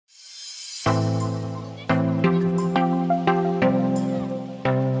Welcome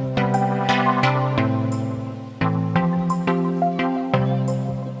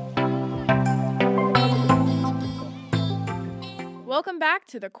back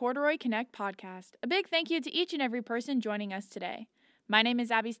to the Corduroy Connect podcast. A big thank you to each and every person joining us today. My name is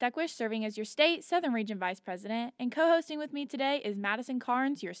Abby Steckwish, serving as your state Southern Region Vice President, and co-hosting with me today is Madison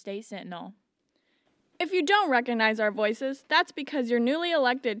Carnes, your state sentinel. If you don't recognize our voices, that's because your newly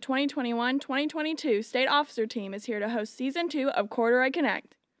elected 2021-2022 state officer team is here to host Season 2 of Corduroy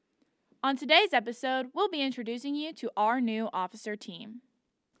Connect. On today's episode, we'll be introducing you to our new officer team.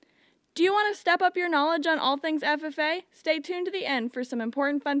 Do you want to step up your knowledge on all things FFA? Stay tuned to the end for some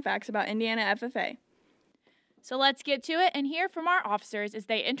important fun facts about Indiana FFA. So let's get to it and hear from our officers as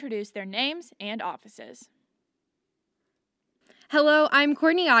they introduce their names and offices. Hello, I'm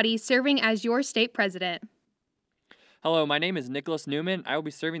Courtney Oddie, serving as your state president. Hello, my name is Nicholas Newman. I will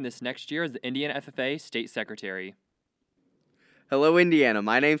be serving this next year as the Indiana FFA State Secretary. Hello, Indiana.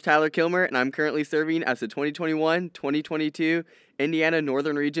 My name's Tyler Kilmer, and I'm currently serving as the 2021-2022 Indiana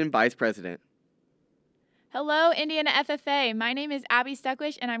Northern Region Vice President. Hello, Indiana FFA. My name is Abby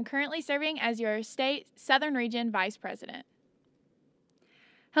Steckwish, and I'm currently serving as your state Southern Region Vice President.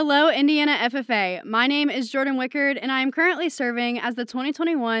 Hello, Indiana FFA. My name is Jordan Wickard, and I am currently serving as the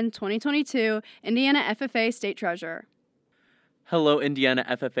 2021-2022 Indiana FFA State Treasurer. Hello, Indiana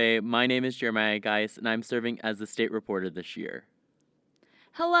FFA. My name is Jeremiah Geis, and I'm serving as the state reporter this year.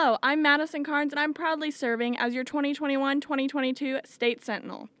 Hello, I'm Madison Carnes, and I'm proudly serving as your 2021-2022 State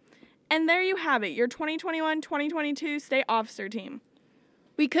Sentinel. And there you have it, your 2021-2022 State Officer team.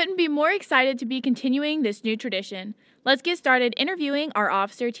 We couldn't be more excited to be continuing this new tradition. Let's get started interviewing our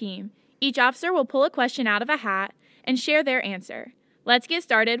officer team. Each officer will pull a question out of a hat and share their answer. Let's get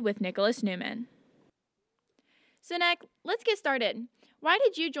started with Nicholas Newman. So, Nick, let's get started. Why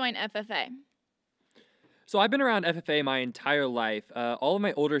did you join FFA? So I've been around FFA my entire life. All of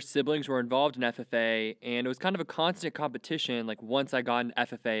my older siblings were involved in FFA, and it was kind of a constant competition, like once I got in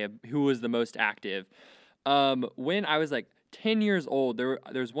FFA, of who was the most active. When I was like 10 years old,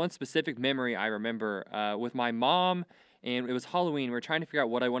 there's one specific memory I remember with my mom, and it was Halloween. We were trying to figure out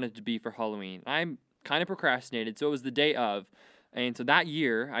what I wanted to be for Halloween. I'm kind of procrastinated, so it was the day of. And so that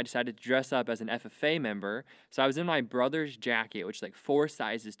year, I decided to dress up as an FFA member. So I was in my brother's jacket, which is like 4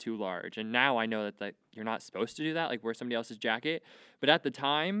 sizes too large. And now I know that you're not supposed to do that, like wear somebody else's jacket. But at the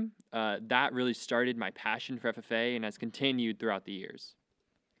time, that really started my passion for FFA and has continued throughout the years.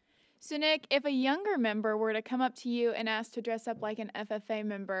 So, Nick, if a younger member were to come up to you and ask to dress up like an FFA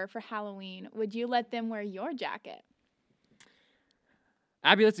member for Halloween, would you let them wear your jacket?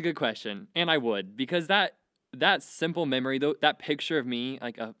 Abby, that's a good question. And I would, because that simple memory, though, that picture of me,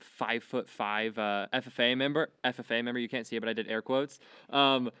 like a 5'5" FFA member, you can't see it, but I did air quotes.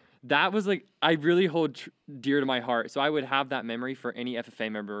 That was like, I really hold dear to my heart. So I would have that memory for any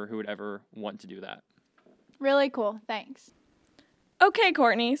FFA member who would ever want to do that. Really cool. Thanks. Okay,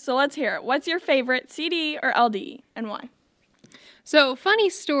 Courtney, so let's hear it. What's your favorite, CDE or LDE, and why? So, funny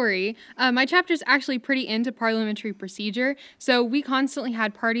story, my chapter's actually pretty into parliamentary procedure, so we constantly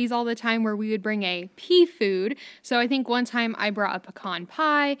had parties all the time where we would bring a pea food. So I think one time I brought a pecan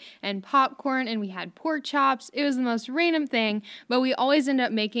pie and popcorn, and we had pork chops. It was the most random thing, but we always end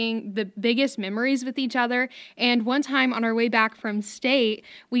up making the biggest memories with each other. And one time on our way back from state,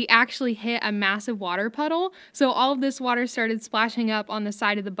 we actually hit a massive water puddle, so all of this water started splashing up on the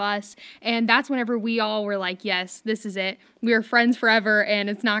side of the bus, and that's whenever we all were like, yes, this is it. We are friends forever, and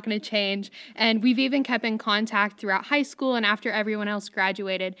it's not going to change. And we've even kept in contact throughout high school and after everyone else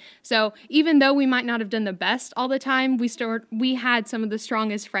graduated. So even though we might not have done the best all the time, we had some of the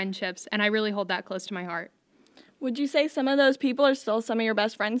strongest friendships, and I really hold that close to my heart. Would you say some of those people are still some of your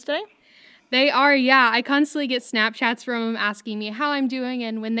best friends today? They are, yeah. I constantly get Snapchats from them asking me how I'm doing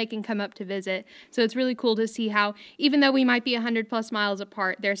and when they can come up to visit. So it's really cool to see how, even though we might be 100+ miles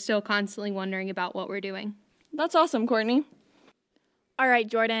apart, they're still constantly wondering about what we're doing. That's awesome, Courtney. All right,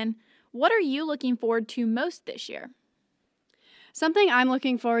 Jordan, what are you looking forward to most this year? Something I'm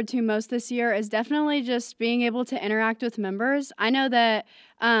looking forward to most this year is definitely just being able to interact with members. I know that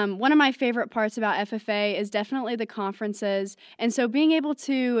one of my favorite parts about FFA is definitely the conferences, and so being able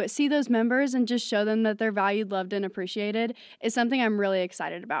to see those members and just show them that they're valued, loved, and appreciated is something I'm really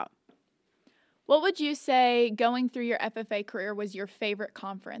excited about. What would you say going through your FFA career was your favorite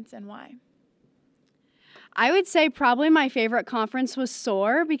conference and why? I would say probably my favorite conference was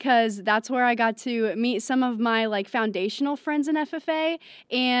SOAR because that's where I got to meet some of my foundational friends in FFA,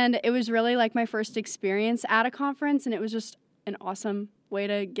 and it was really my first experience at a conference, and it was just an awesome way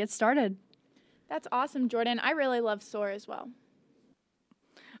to get started. That's awesome, Jordan. I really love SOAR as well.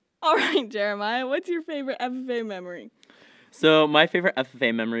 All right, Jeremiah, what's your favorite FFA memory? So my favorite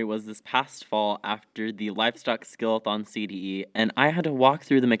FFA memory was this past fall after the Livestock Skillathon CDE, and I had to walk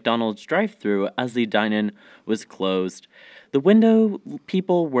through the McDonald's drive-thru as the dine-in was closed. The window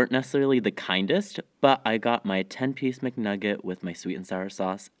people weren't necessarily the kindest, but I got my 10-piece McNugget with my sweet and sour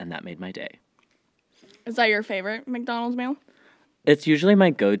sauce, and that made my day. Is that your favorite McDonald's meal? It's usually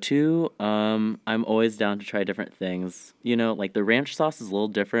my go-to. I'm always down to try different things. You know, like the ranch sauce is a little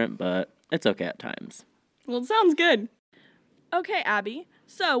different, but it's okay at times. Well, it sounds good. Okay, Abby.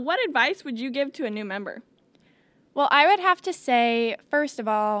 So, what advice would you give to a new member? Well, I would have to say, first of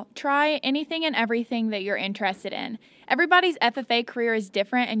all, try anything and everything that you're interested in. Everybody's FFA career is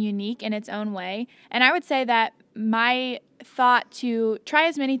different and unique in its own way, and I would say that my thought to try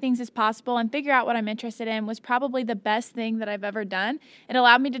as many things as possible and figure out what I'm interested in was probably the best thing that I've ever done. It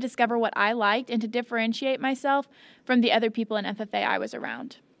allowed me to discover what I liked and to differentiate myself from the other people in FFA I was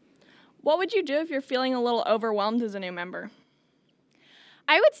around. What would you do if you're feeling a little overwhelmed as a new member?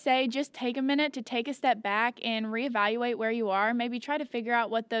 I would say just take a minute to take a step back and reevaluate where you are. Maybe try to figure out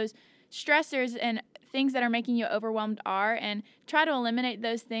what those stressors and things that are making you overwhelmed are and try to eliminate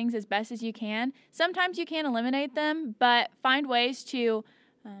those things as best as you can. Sometimes you can't eliminate them, but find ways to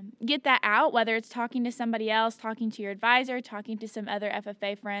get that out, whether it's talking to somebody else, talking to your advisor, talking to some other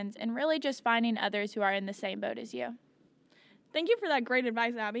FFA friends, and really just finding others who are in the same boat as you. Thank you for that great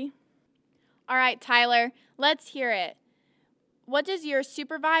advice, Abby. All right, Tyler, let's hear it. What does your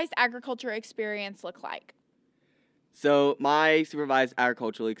supervised agriculture experience look like? So my supervised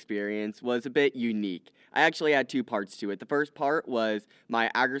agricultural experience was a bit unique. I actually had two parts to it. The first part was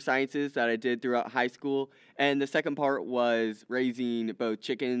my agri-sciences that I did throughout high school, and the second part was raising both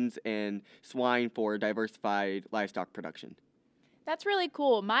chickens and swine for diversified livestock production. That's really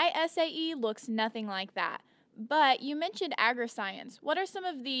cool. My SAE looks nothing like that. But you mentioned agri-science. What are some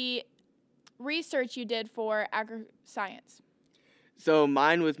of the research you did for agri-science? So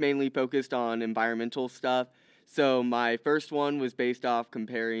mine was mainly focused on environmental stuff. So my first one was based off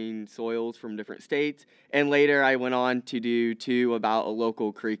comparing soils from different states, and later I went on to do two about a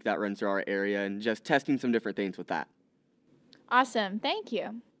local creek that runs through our area and just testing some different things with that. Awesome. Thank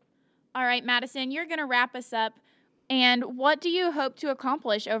you. All right, Madison, you're going to wrap us up. And what do you hope to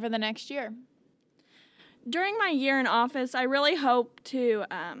accomplish over the next year? During my year in office, I really hope to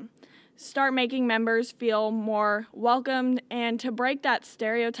start making members feel more welcomed and to break that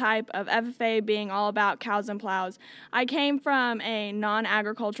stereotype of FFA being all about cows and plows. I came from a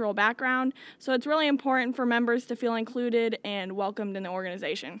non-agricultural background, so it's really important for members to feel included and welcomed in the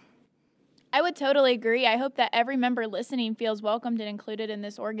organization. I would totally agree. I hope that every member listening feels welcomed and included in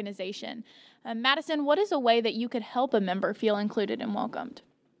this organization. Madison, what is a way that you could help a member feel included and welcomed?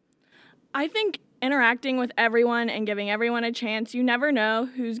 I think interacting with everyone and giving everyone a chance. You never know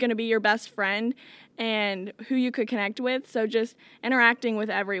who's going to be your best friend and who you could connect with, so just interacting with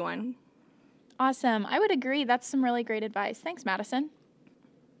everyone. Awesome. I would agree. That's some really great advice. Thanks, Madison.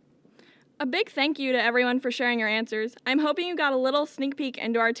 A big thank you to everyone for sharing your answers. I'm hoping you got a little sneak peek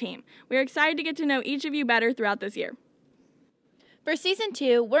into our team. We are excited to get to know each of you better throughout this year. For Season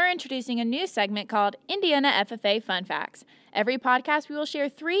 2, we're introducing a new segment called Indiana FFA Fun Facts. Every podcast, we will share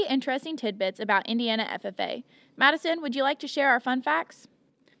 3 interesting tidbits about Indiana FFA. Madison, would you like to share our fun facts?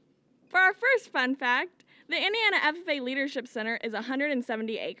 For our first fun fact, the Indiana FFA Leadership Center is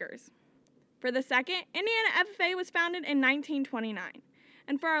 170 acres. For the second, Indiana FFA was founded in 1929.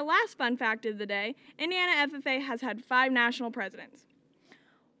 And for our last fun fact of the day, Indiana FFA has had 5 national presidents.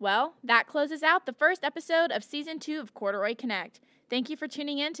 Well, that closes out the first episode of Season 2 of Corduroy Connect. Thank you for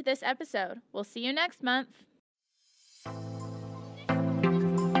tuning in to this episode. We'll see you next month.